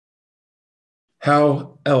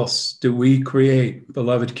How else do we create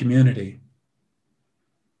beloved community?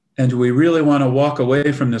 And do we really want to walk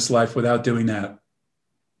away from this life without doing that?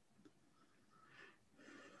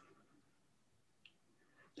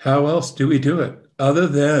 How else do we do it other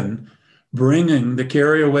than bringing the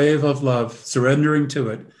carrier wave of love, surrendering to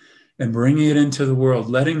it, and bringing it into the world,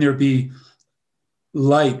 letting there be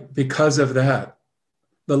light because of that,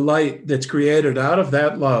 the light that's created out of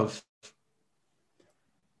that love,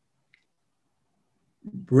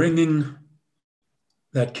 bringing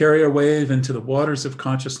that carrier wave into the waters of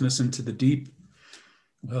consciousness, into the deep,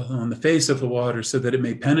 well, on the face of the water, so that it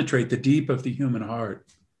may penetrate the deep of the human heart,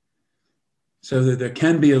 so that there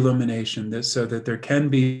can be illumination, so that there can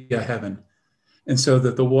be a heaven, and so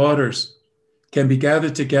that the waters can be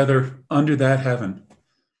gathered together under that heaven.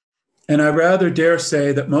 And I rather dare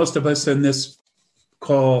say that most of us in this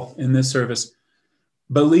call, in this service,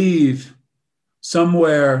 believe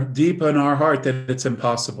somewhere deep in our heart that it's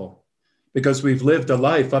impossible, because we've lived a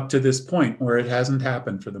life up to this point where it hasn't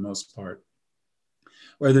happened for the most part,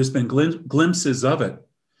 where there's been glimpses of it,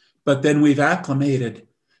 but then we've acclimated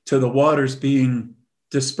to the waters being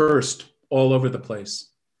dispersed all over the place.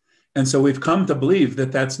 And so we've come to believe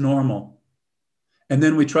that that's normal. And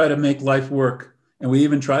then we try to make life work, and we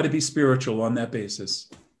even try to be spiritual on that basis.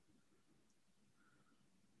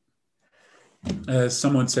 As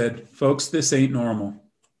someone said, folks, this ain't normal.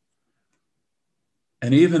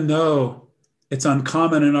 And even though it's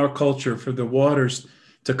uncommon in our culture for the waters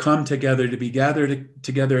to come together, to be gathered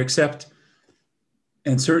together, except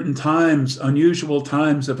in certain times, unusual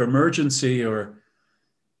times of emergency or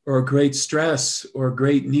great stress or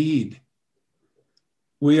great need,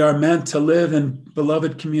 we are meant to live in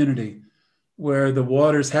beloved community where the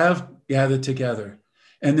waters have gathered together.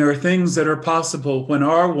 And there are things that are possible when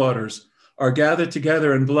our waters are gathered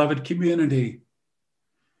together in beloved community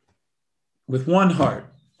with one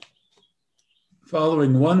heart,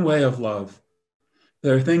 following one way of love.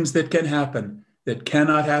 There are things that can happen that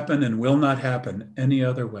cannot happen and will not happen any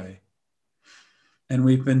other way. And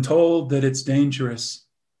we've been told that it's dangerous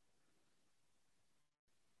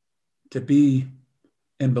to be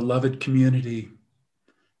in beloved community,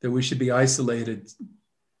 that we should be isolated,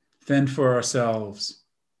 fend for ourselves.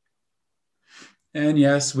 And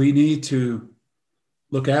yes, we need to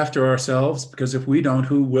look after ourselves, because if we don't,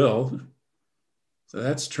 who will? So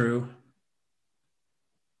that's true.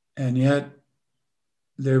 And yet,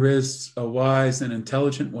 there is a wise and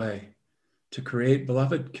intelligent way to create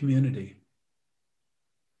beloved community.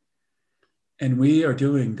 And we are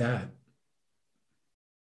doing that